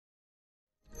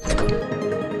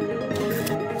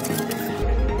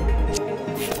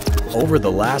Over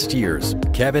the last years,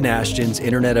 Kevin Ashton's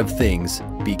Internet of Things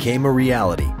became a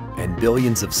reality, and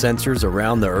billions of sensors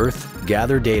around the Earth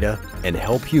gather data and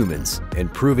help humans,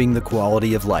 improving the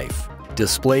quality of life.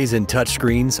 Displays and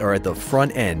touchscreens are at the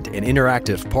front end and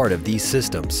interactive part of these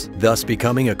systems, thus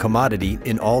becoming a commodity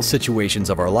in all situations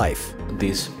of our life.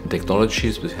 These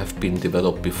technologies which have been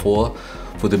developed before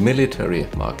for the military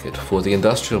market, for the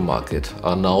industrial market,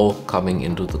 are now coming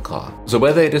into the car. So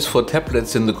whether it is for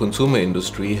tablets in the consumer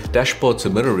industry, dashboards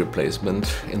and mirror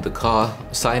replacement in the car,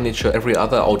 signage or every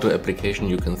other outdoor application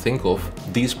you can think of,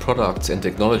 these products and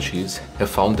technologies have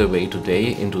found their way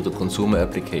today into the consumer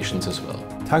applications as well.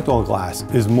 Tactile glass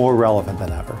is more relevant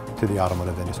than ever to the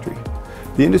automotive industry.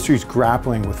 The industry is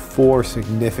grappling with 4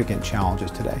 significant challenges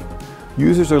today.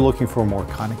 Users are looking for more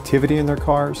connectivity in their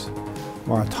cars,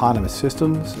 more autonomous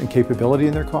systems and capability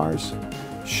in their cars,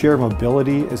 shared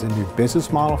mobility is a new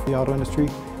business model for the auto industry,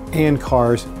 and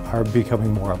cars are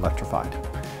becoming more electrified.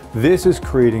 This is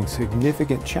creating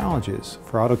significant challenges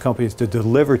for auto companies to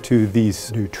deliver to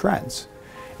these new trends.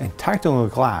 And tactile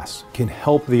glass can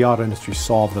help the auto industry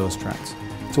solve those trends.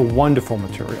 It's a wonderful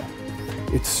material.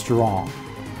 It's strong,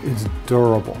 it's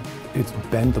durable, it's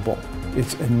bendable,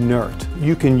 it's inert.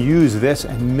 You can use this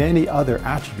and many other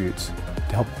attributes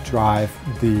to help drive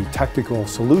the technical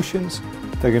solutions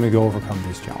that are going to go overcome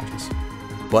these challenges.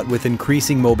 But with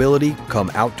increasing mobility come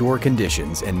outdoor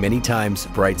conditions and many times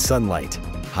bright sunlight,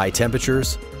 high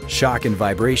temperatures, shock and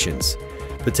vibrations,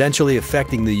 potentially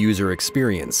affecting the user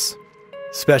experience.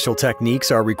 Special techniques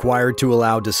are required to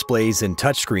allow displays and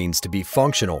touchscreens to be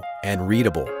functional and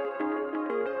readable.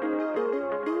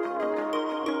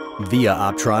 VIA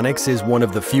Optronics is one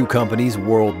of the few companies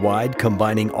worldwide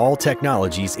combining all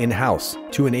technologies in-house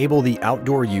to enable the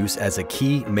outdoor use as a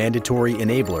key mandatory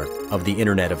enabler of the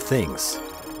Internet of Things.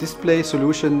 Display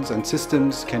solutions and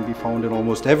systems can be found in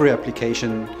almost every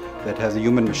application that has a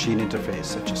human-machine interface,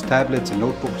 such as tablets and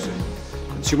notebooks in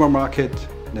consumer market,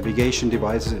 navigation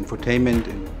devices, infotainment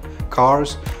in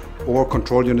cars, or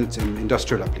control units in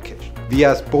industrial applications.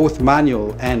 VIA's both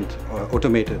manual and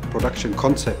automated production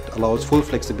concept allows full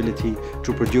flexibility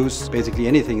to produce basically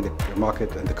anything that the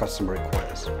market and the customer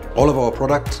requires. All of our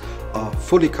products are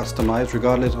fully customized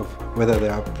regardless of whether they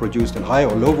are produced in high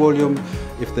or low volume,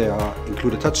 if they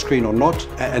include a touchscreen or not,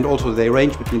 and also they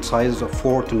range between sizes of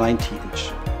 4 to 90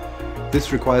 inch.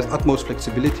 This requires utmost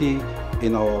flexibility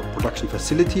in our production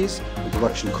facilities, in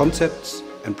production concepts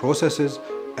and processes,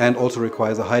 and also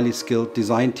requires a highly skilled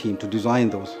design team to design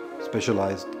those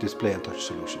specialized display and touch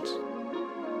solutions.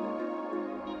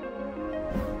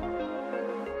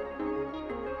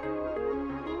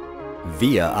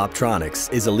 VIA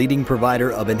Optronics is a leading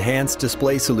provider of enhanced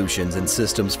display solutions and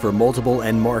systems for multiple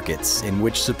end markets in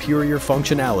which superior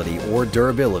functionality or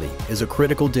durability is a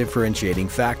critical differentiating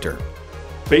factor.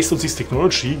 Based on this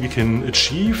technology, we can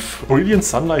achieve brilliant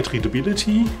sunlight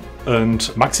readability and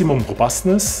maximum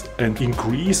robustness and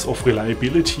increase of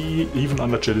reliability even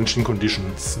under challenging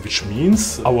conditions, which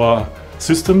means our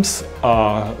systems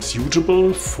are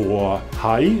suitable for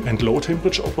high and low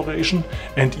temperature operation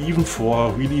and even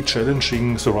for really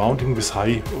challenging surrounding with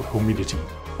high humidity.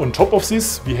 On top of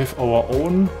this, we have our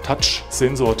own touch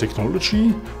sensor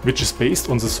technology, which is based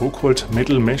on the so-called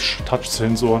metal mesh touch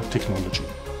sensor technology.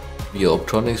 VIA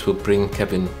Optronics will bring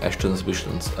Kevin Ashton's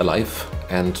visions alive,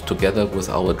 and together with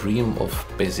our dream of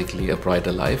basically a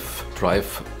brighter life,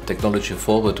 drive technology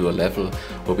forward to a level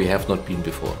where we have not been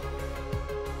before.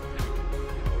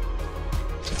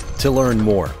 To learn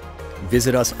more,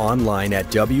 visit us online at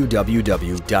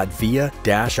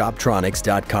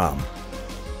www.via-optronics.com.